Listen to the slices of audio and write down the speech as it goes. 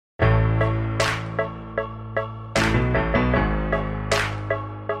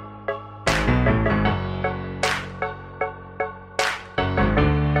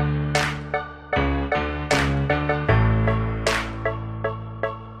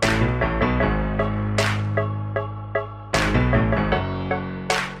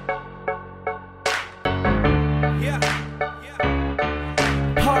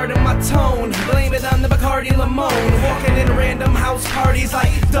Pardon my tone, blame it on the Bacardi Limone. Walking in random house parties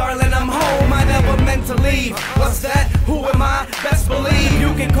like, darling, I'm home. I never meant to leave. What's that? Who am I? Best believe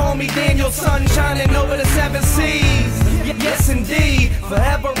you can call me Daniel, sun shining over the 7 seas. Yes, indeed,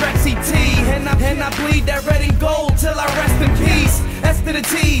 forever XET. And I bleed that red and gold till I rest in peace. S to the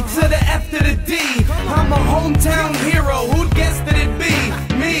T, to the F to the D. I'm a hometown hero, who'd guess that it'd be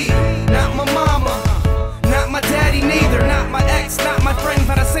me? Not my mama, not my daddy neither, not my ex, not my friend,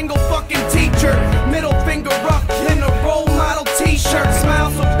 not a single fucking teacher. Middle finger up in a role model t-shirt.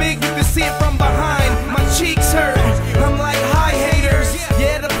 Smile so big you can see it from behind. My cheeks hurt. I'm like, hi haters,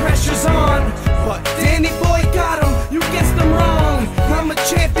 yeah the pressure's on. But Danny boy got him, you guessed him wrong. I'm a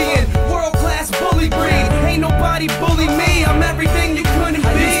champion, world-class bully breed. Ain't nobody bully me, I'm everything you couldn't be.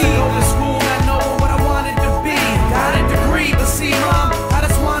 I used to go to school not knowing what I wanted to be. Got a degree, but see mom, I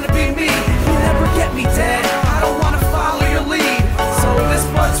just wanna be me. You'll never get me, dad, I don't wanna follow your lead. So this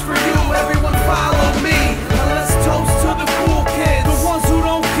bud's for you, everyone follow me. Now let's toast to the cool kids, the ones who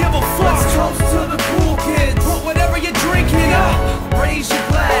don't give a fuck. Let's toast to the cool kids, put whatever you're drinking up. Raise your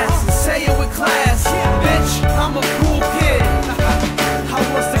glass and say it with class. Bitch, I'm a cool kid. I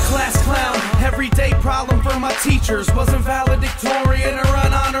was the class clown, everyday problem for my teachers. Wasn't valedictorian or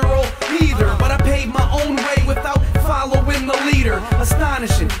an honor roll either, but I paid my own way without following the leader.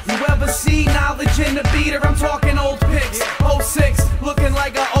 Astonishing, you ever see knowledge in the beater? I'm talking old pics, 06, looking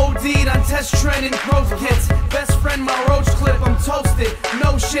like I OD'd on test trend and growth kits. Best friend, my roach clip, I'm toasted.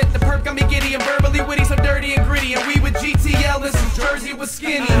 No shit, the perk got me giddy and verbally witty, so dirty and gritty. And we with GTL, this is Jersey was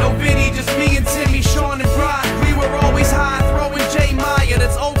skinny. No Vinny, just me and Timmy, Sean and Rod.